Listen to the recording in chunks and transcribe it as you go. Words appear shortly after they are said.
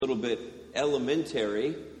little bit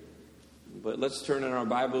elementary, but let's turn in our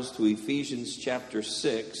Bibles to Ephesians chapter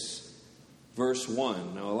 6, verse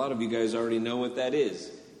 1. Now, a lot of you guys already know what that is.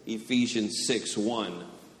 Ephesians 6:1.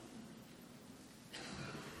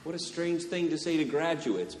 What a strange thing to say to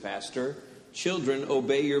graduates, Pastor. Children,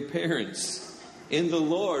 obey your parents in the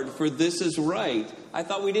Lord, for this is right. I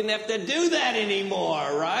thought we didn't have to do that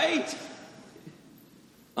anymore, right?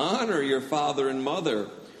 Honor your father and mother,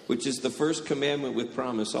 which is the first commandment with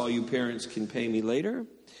promise. All you parents can pay me later.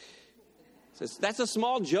 Says, that's a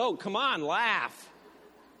small joke. Come on, laugh.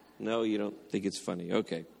 No, you don't think it's funny.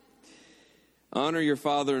 Okay. Honor your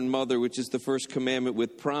father and mother, which is the first commandment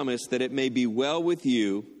with promise, that it may be well with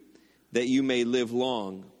you, that you may live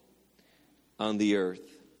long on the earth.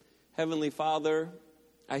 Heavenly Father,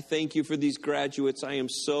 I thank you for these graduates. I am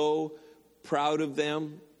so proud of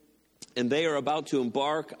them. And they are about to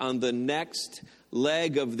embark on the next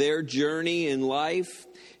leg of their journey in life.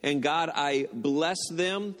 And God, I bless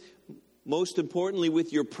them, most importantly,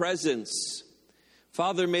 with your presence.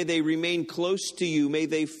 Father, may they remain close to you. May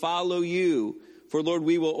they follow you. For, Lord,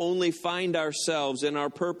 we will only find ourselves and our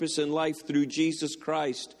purpose in life through Jesus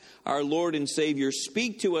Christ, our Lord and Savior.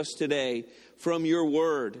 Speak to us today from your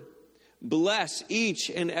word. Bless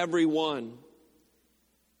each and every one,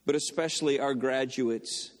 but especially our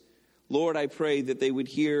graduates. Lord, I pray that they would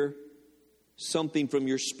hear something from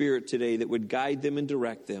your Spirit today that would guide them and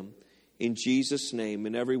direct them. In Jesus' name.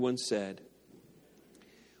 And everyone said.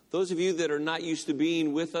 Those of you that are not used to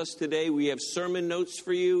being with us today, we have sermon notes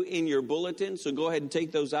for you in your bulletin. So go ahead and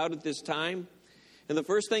take those out at this time. And the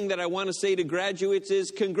first thing that I want to say to graduates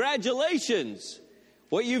is congratulations.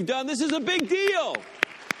 What you've done, this is a big deal.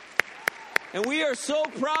 And we are so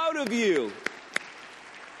proud of you.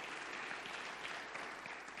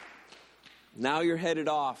 Now you're headed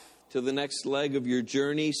off to the next leg of your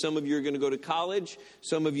journey. Some of you are going to go to college.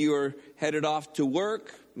 Some of you are headed off to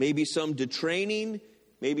work. Maybe some to training.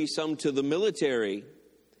 Maybe some to the military.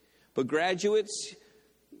 But graduates,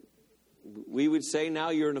 we would say now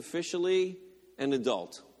you're officially an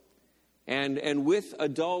adult. And with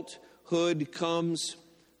adulthood comes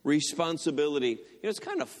responsibility. You know, it's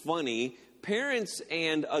kind of funny. Parents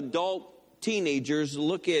and adult teenagers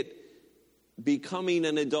look at becoming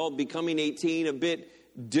an adult, becoming 18 a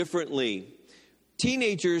bit differently.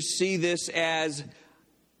 Teenagers see this as,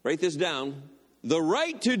 write this down, the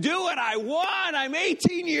right to do what I want. I'm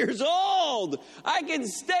 18 years old. I can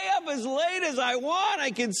stay up as late as I want.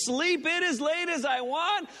 I can sleep in as late as I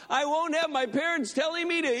want. I won't have my parents telling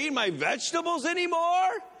me to eat my vegetables anymore.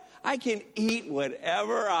 I can eat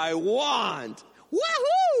whatever I want.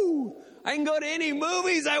 Woohoo! I can go to any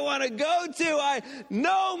movies I want to go to.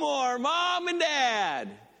 No more mom and dad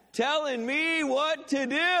telling me what to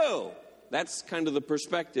do. That's kind of the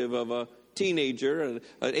perspective of a teenager, an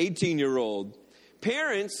 18-year-old.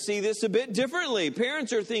 Parents see this a bit differently.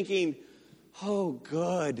 Parents are thinking, oh,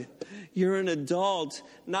 good, you're an adult.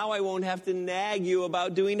 Now I won't have to nag you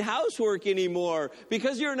about doing housework anymore.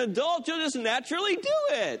 Because you're an adult, you'll just naturally do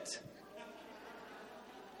it.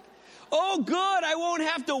 Oh, good, I won't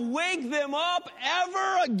have to wake them up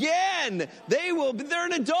ever again. They're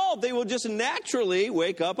an adult. They will just naturally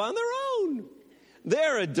wake up on their own.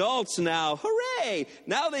 They're adults now. Hooray!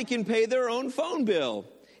 Now they can pay their own phone bill,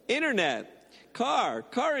 internet, car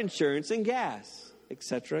insurance, and gas,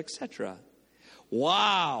 etc., etc.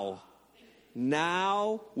 Wow!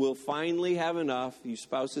 Now we'll finally have enough. You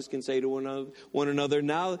spouses can say to one another,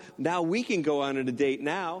 now we can go on a date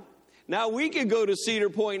now. Now we can go to Cedar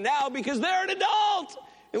Point now because they're an adult.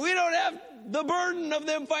 And we don't have the burden of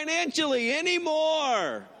them financially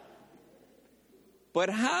anymore. But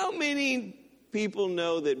how many people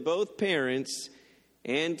know that both parents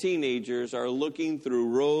and teenagers are looking through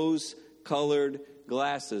rose-colored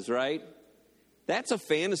glasses, right? That's a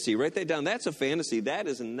fantasy. Write that down. That's a fantasy. That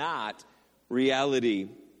is not reality.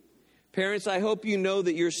 Parents, I hope you know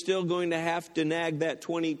that you're still going to have to nag that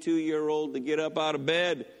 22-year-old to get up out of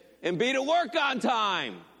bed and be to work on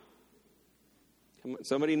time.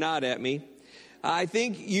 Somebody nod at me. I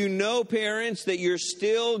think you know, parents, that you're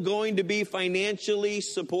still going to be financially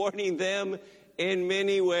supporting them in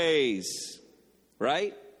many ways.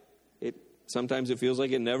 Right? Sometimes it feels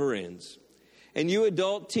like it never ends. And you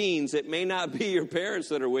adult teens, it may not be your parents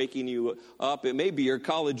that are waking you up. It may be your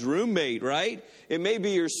college roommate, right? It may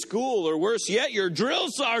be your school, or worse yet, your drill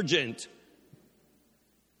sergeant.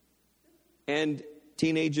 And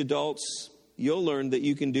teenage adults, you'll learn that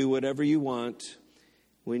you can do whatever you want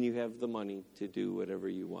when you have the money to do whatever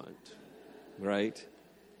you want, right?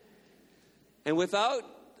 And without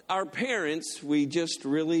our parents, we just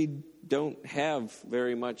really don't have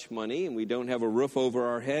very much money, and we don't have a roof over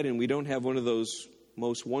our head, and we don't have one of those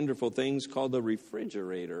most wonderful things called a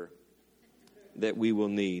refrigerator that we will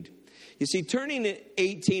need. You see, turning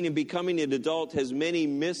 18 and becoming an adult has many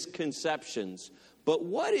misconceptions. But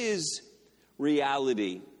what is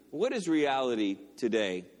reality? What is reality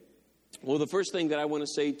today? Well, the first thing that I want to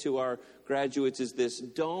say to our graduates is this: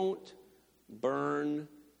 don't burn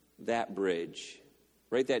that bridge.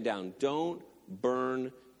 Write that down. Don't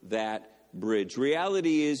burn that bridge.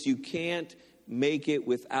 Reality is you can't make it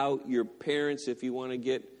without your parents. If you want to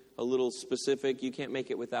get a little specific, you can't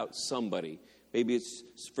make it without somebody. Maybe it's,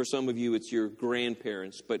 for some of you, it's your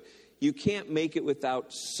grandparents, but you can't make it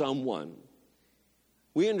without someone.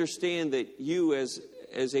 We understand that you as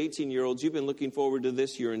 18-year-olds, you've been looking forward to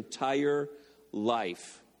this your entire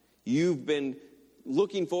life. You've been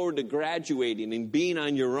looking forward to graduating and being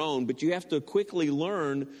on your own, but you have to quickly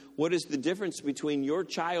learn what is the difference between your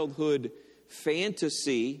childhood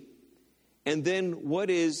fantasy and then what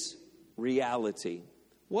is reality.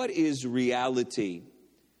 What is reality?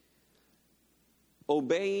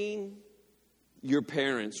 Obeying your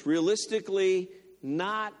parents. Realistically,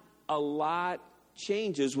 not a lot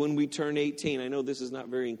changes when we turn 18. I know this is not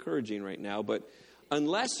very encouraging right now, but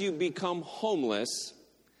unless you become homeless,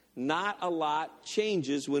 not a lot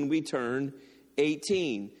changes when we turn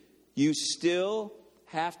 18. You still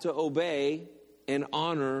have to obey and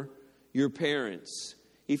honor your parents.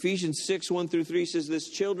 Ephesians 6:1-3 says this: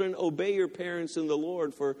 children, obey your parents in the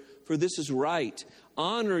Lord, for this is right.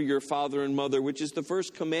 Honor your father and mother, which is the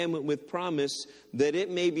first commandment with promise, that it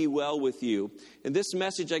may be well with you. And this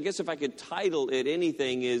message, I guess if I could title it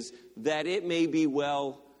anything, is that it may be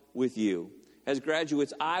well with you. As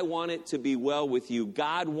graduates, I want it to be well with you.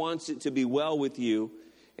 God wants it to be well with you.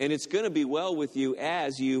 And it's going to be well with you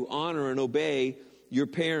as you honor and obey your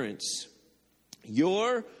parents.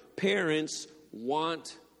 Your parents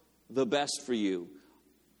want the best for you.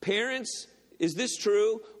 Parents, is this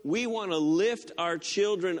true? We want to lift our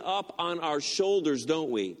children up on our shoulders,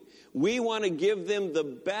 don't we? We want to give them the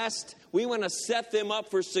best. We want to set them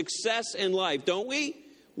up for success in life, don't we?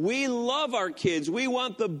 We love our kids. We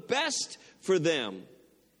want the best for them.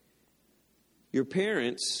 Your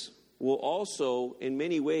parents will also, in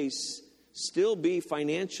many ways, still be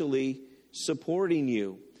financially supporting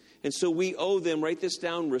you. And so we owe them, write this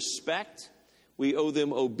down, respect. We owe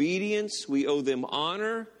them obedience. We owe them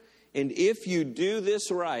honor. And if you do this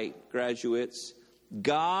right, graduates,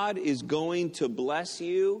 God is going to bless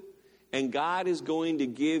you, and God is going to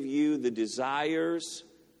give you the desires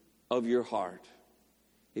of your heart.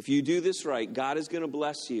 If you do this right, God is going to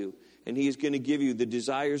bless you, and He is going to give you the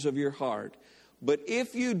desires of your heart. But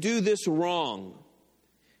if you do this wrong,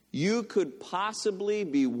 you could possibly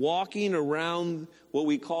be walking around what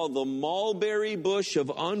we call the mulberry bush of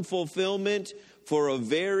unfulfillment for a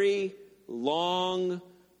very long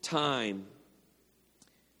time.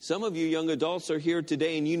 Some of you young adults are here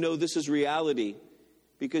today and you know this is reality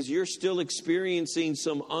because you're still experiencing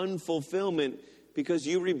some unfulfillment because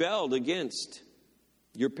you rebelled against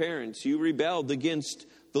your parents. You rebelled against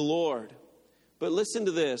the Lord. But listen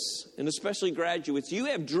to this, and especially graduates, you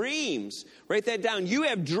have dreams. Write that down. You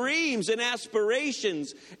have dreams and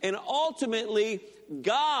aspirations, and ultimately,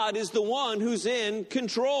 God is the one who's in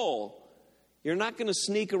control. You're not going to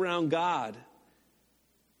sneak around God.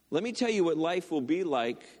 Let me tell you what life will be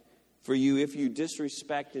like for you if you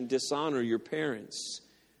disrespect and dishonor your parents.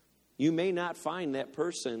 You may not find that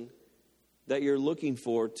person that you're looking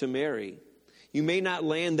for to marry. You may not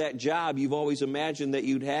land that job you've always imagined that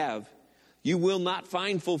you'd have. You will not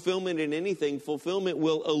find fulfillment in anything. Fulfillment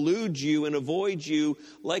will elude you and avoid you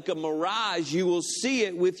like a mirage. You will see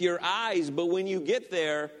it with your eyes, but when you get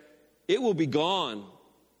there, it will be gone.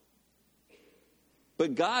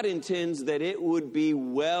 But God intends that it would be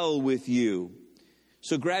well with you.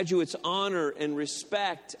 So graduates, honor and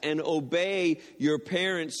respect and obey your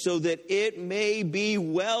parents so that it may be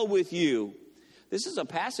well with you. This is a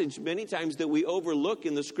passage many times that we overlook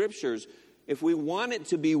in the Scriptures. If we want it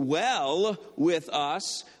to be well with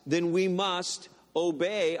us, then we must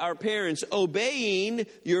obey our parents. Obeying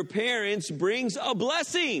your parents brings a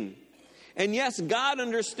blessing. And yes, God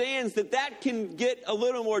understands that that can get a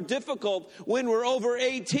little more difficult when we're over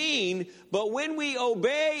 18. But when we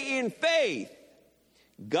obey in faith,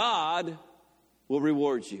 God will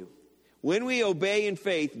reward you. When we obey in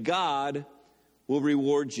faith, God will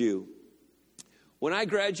reward you. When I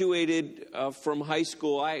graduated from high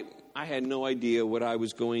school, I had no idea what I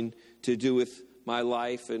was going to do with my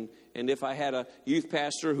life. And if I had a youth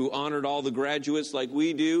pastor who honored all the graduates like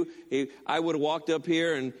we do, I would have walked up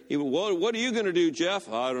here and he would, what are you going to do, Jeff?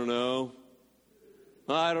 I don't know.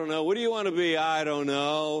 I don't know. What do you want to be? I don't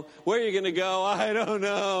know. Where are you going to go? I don't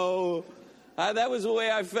know. That was the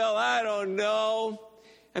way I felt. I don't know.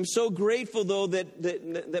 I'm so grateful, though,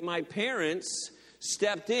 that my parents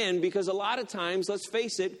stepped in, because a lot of times, let's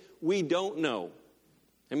face it, we don't know.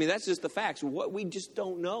 I mean, that's just the facts. What we just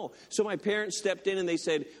don't know. So my parents stepped in and they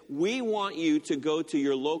said, we want you to go to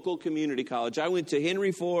your local community college. I went to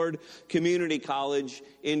Henry Ford Community College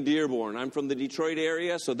in Dearborn. I'm from the Detroit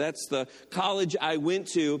area, so that's the college I went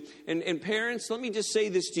to. And parents, let me just say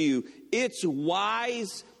this to you. It's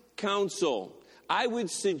wise counsel. I would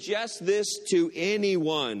suggest this to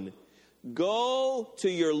anyone. Go to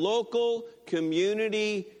your local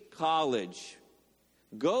community college.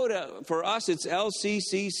 For us, it's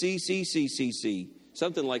LCCCCCCC,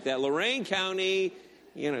 something like that. Lorain County,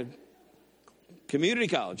 community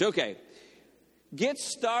college. Okay. Get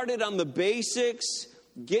started on the basics.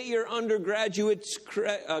 Get your undergraduate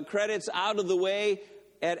credits out of the way.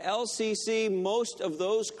 At LCC, most of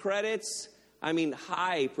those credits,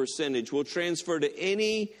 high percentage, will transfer to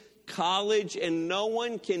any college, and no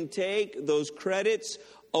one can take those credits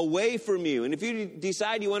away from you. And if you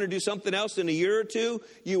decide you want to do something else in a year or two,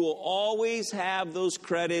 you will always have those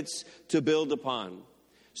credits to build upon.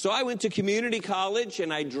 So I went to community college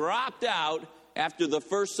and I dropped out after the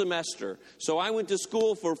first semester. So I went to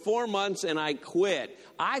school for 4 months and I quit.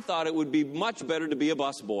 I thought it would be much better to be a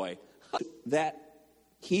busboy. That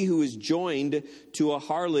he who is joined to a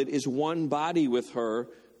harlot is one body with her,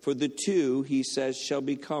 for the two, he says, shall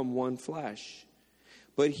become one flesh.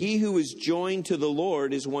 But he who is joined to the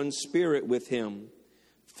Lord is one spirit with him.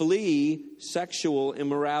 Flee sexual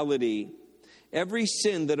immorality. Every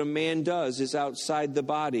sin that a man does is outside the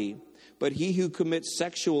body, but he who commits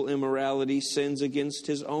sexual immorality sins against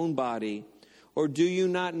his own body. Or do you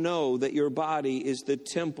not know that your body is the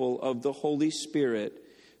temple of the Holy Spirit,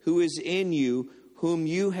 who is in you, whom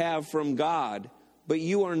you have from God? But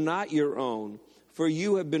you are not your own, for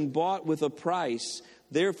you have been bought with a price.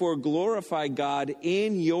 Therefore, glorify God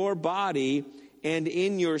in your body and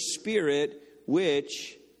in your spirit,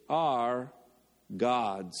 which are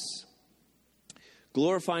God's.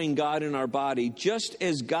 Glorifying God in our body. Just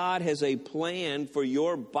as God has a plan for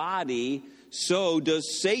your body, so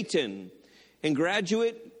does Satan. And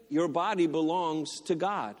graduate, your body belongs to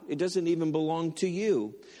God. It doesn't even belong to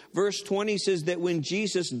you. Verse 20 says that when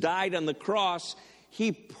Jesus died on the cross,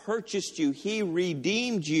 he purchased you. He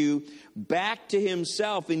redeemed you back to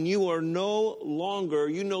himself. And you no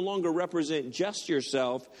longer represent just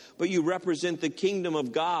yourself, but you represent the kingdom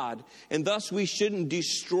of God. And thus we shouldn't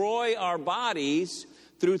destroy our bodies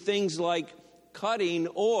through things like cutting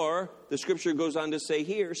or, the scripture goes on to say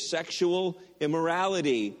here, sexual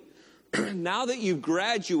immorality. Now that you've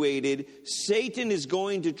graduated, Satan is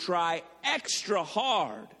going to try extra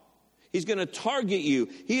hard. He's going to target you.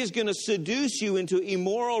 He is going to seduce you into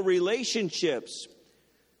immoral relationships.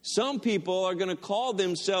 Some people are going to call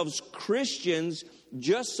themselves Christians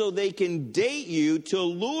just so they can date you to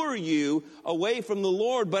lure you away from the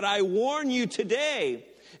Lord. But I warn you today,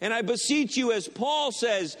 and I beseech you, as Paul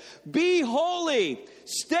says, be holy.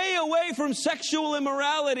 Stay away from sexual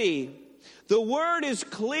immorality. The word is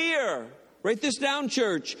clear. Write this down,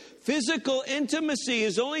 church. Physical intimacy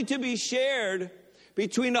is only to be shared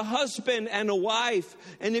between a husband and a wife.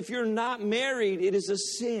 And if you're not married, it is a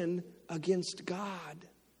sin against God.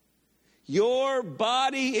 Your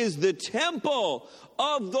body is the temple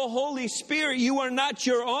of the Holy Spirit. You are not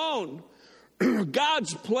your own.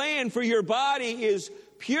 God's plan for your body is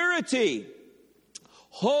purity,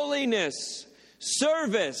 holiness,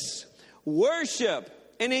 service, worship,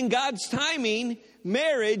 and in God's timing,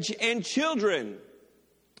 marriage and children.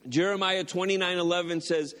 Jeremiah 29:11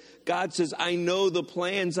 says, God says, I know the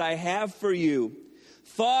plans I have for you.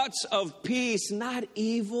 Thoughts of peace, not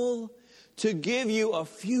evil, to give you a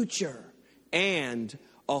future and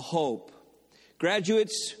a hope.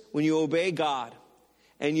 Graduates, when you obey God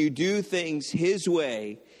and you do things His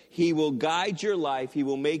way, He will guide your life. He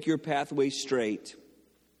will make your pathway straight.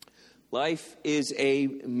 Life is a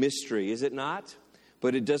mystery, is it not?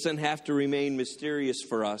 But it doesn't have to remain mysterious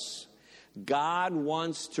for us. God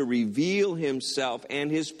wants to reveal Himself and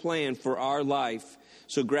His plan for our life.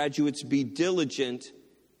 So graduates, be diligent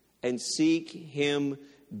and seek Him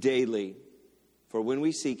daily. For when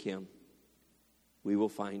we seek Him, we will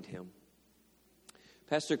find Him.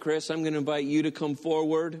 Pastor Chris, I'm going to invite you to come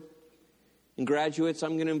forward. And graduates,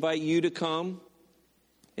 I'm going to invite you to come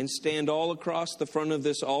and stand all across the front of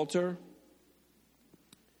this altar.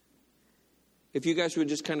 If you guys would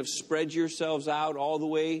just kind of spread yourselves out all the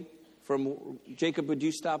way from Jacob, would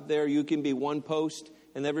you stop there? You can be one post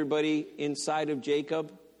and everybody inside of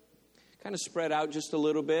Jacob. kind of spread out just a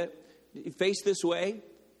little bit. Face this way.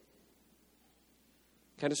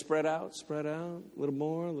 Kind of spread out, a little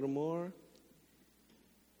more, a little more.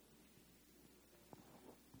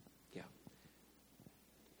 Yeah.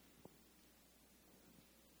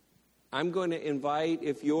 I'm going to invite,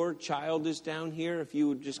 if your child is down here, if you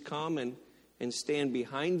would just come and stand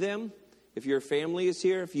behind them. If your family is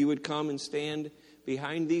here, if you would come and stand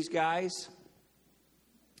behind these guys.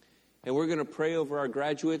 And we're going to pray over our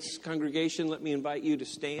graduates. Congregation, let me invite you to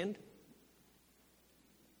stand.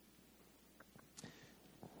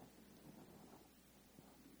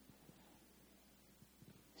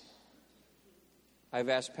 I've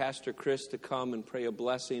asked Pastor Chris to come and pray a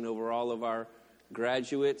blessing over all of our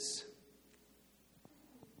graduates.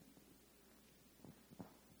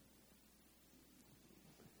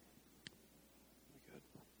 Good.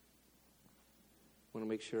 Want to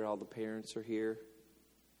make sure all the parents are here.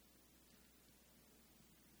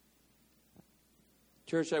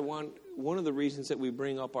 Church, one of the reasons that we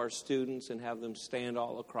bring up our students and have them stand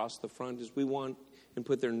all across the front is we want, and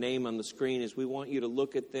put their name on the screen, is we want you to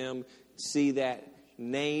look at them, see that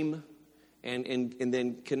name, and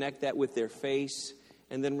then connect that with their face,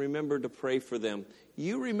 and then remember to pray for them.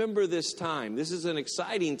 You remember this time. This is an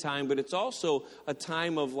exciting time, but it's also a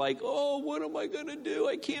time of like, oh, what am I going to do?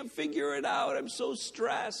 I can't figure it out. I'm so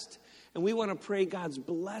stressed. And we want to pray God's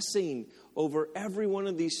blessing over every one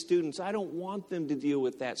of these students. I don't want them to deal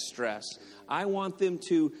with that stress. I want them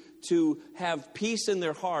to have peace in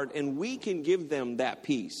their heart, and we can give them that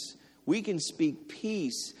peace. We can speak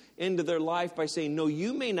peace into their life by saying, no,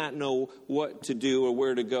 you may not know what to do or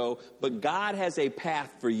where to go, but God has a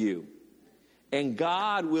path for you. And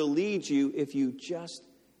God will lead you if you just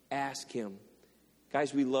ask Him.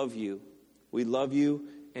 Guys, we love you. We love you,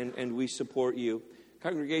 and we support you.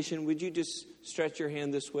 Congregation, would you just stretch your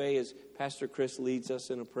hand this way as Pastor Chris leads us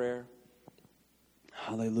in a prayer?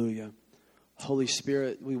 Hallelujah. Holy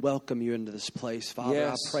Spirit, we welcome you into this place, Father.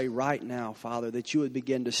 Yes. I pray right now, Father, that you would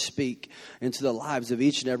begin to speak into the lives of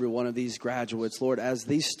each and every one of these graduates. Lord, as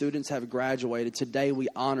these students have graduated, today we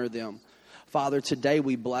honor them. Father, today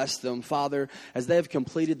we bless them. Father, as they have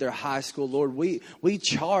completed their high school, Lord, we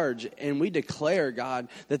charge and we declare, God,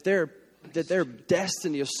 that their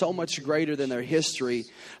destiny is so much greater than their history.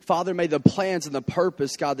 Father, may the plans and the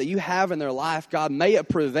purpose, God, that you have in their life, God, may it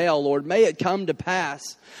prevail, Lord. May it come to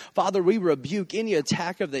pass. Father, we rebuke any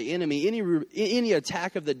attack of the enemy, any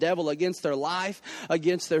attack of the devil against their life,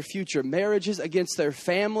 against their future marriages, against their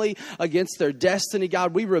family, against their destiny.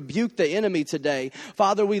 God, we rebuke the enemy today.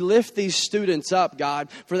 Father, we lift these students up, God,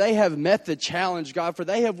 for they have met the challenge, God, for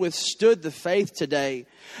they have withstood the faith today.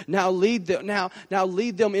 Now lead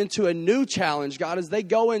them into a new challenge, God. As they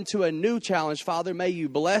go into a new challenge, Father, may you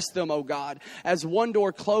bless them, oh God. As one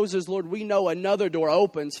door closes, Lord, we know another door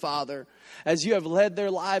opens, Father. As you have led their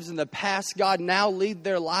lives in the past, God, now lead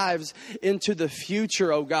their lives into the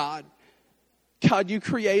future, oh God. God, you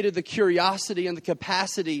created the curiosity and the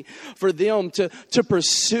capacity for them to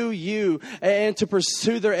pursue you and to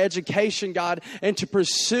pursue their education, God, and to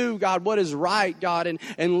pursue, God, what is right, God,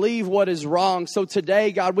 and leave what is wrong. So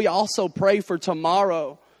today, God, we also pray for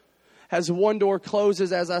tomorrow. As one door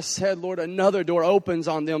closes, as I said, Lord, another door opens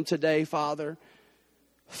on them today, Father.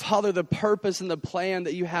 Father, the purpose and the plan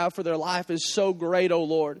that you have for their life is so great, oh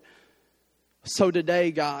Lord. So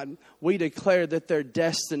today, God, we declare that their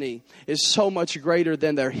destiny is so much greater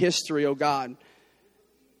than their history, oh God.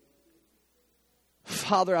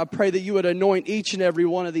 Father, I pray that you would anoint each and every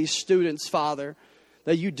one of these students, Father,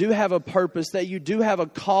 that you do have a purpose, that you do have a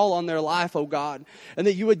call on their life, oh God, and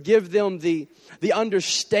that you would give them the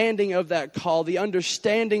understanding of that call, the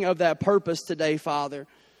understanding of that purpose today, Father.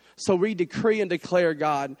 So we decree and declare,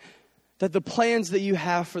 God, that the plans that you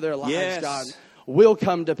have for their lives, yes, God, will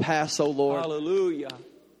come to pass, oh Lord. Hallelujah.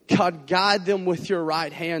 God, guide them with your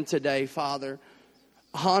right hand today, Father.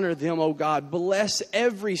 Honor them, oh God. Bless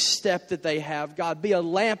every step that they have. God, be a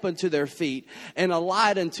lamp unto their feet and a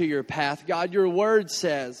light unto your path. God, your word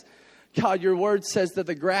says that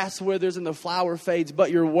the grass withers and the flower fades,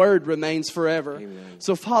 but your word remains forever. Amen.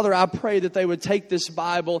 So, Father, I pray that they would take this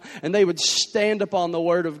Bible and they would stand upon the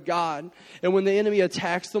word of God. And when the enemy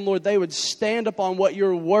attacks them, Lord, they would stand upon what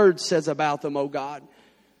your word says about them, oh God.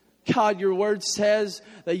 God, your word says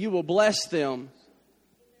that you will bless them.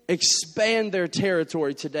 Expand their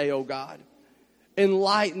territory today, oh God.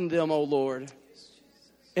 Enlighten them, oh Lord.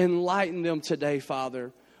 Enlighten them today,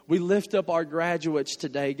 Father. We lift up our graduates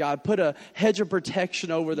today, God. Put a hedge of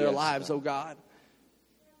protection over their lives, God. Oh God.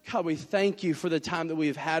 God, we thank you for the time that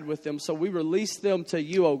we've had with them. So we release them to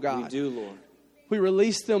you, oh God. We do, Lord. We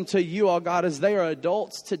release them to you, oh God, as they are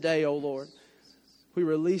adults today, oh Lord. We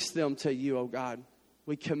release them to you, oh God.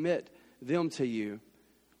 We commit them to you.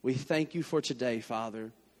 We thank you for today,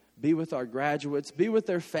 Father. Be with our graduates. Be with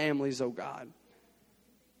their families, oh God.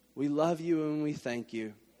 We love you and we thank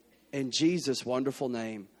you. In Jesus' wonderful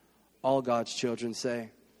name, all God's children say,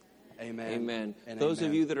 amen. Amen. And Those amen.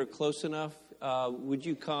 of you that are close enough, would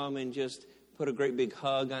you come and just put a great big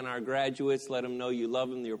hug on our graduates, let them know you love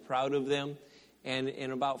them, you're proud of them. And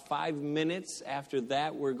in about 5 minutes after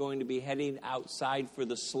that, we're going to be heading outside for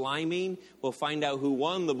the sliming. We'll find out who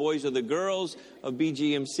won, the boys or the girls of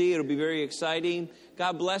BGMC. It'll be very exciting.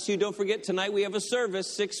 God bless you. Don't forget, tonight we have a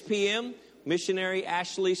service, 6 p.m., missionary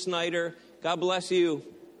Ashley Snyder. God bless you.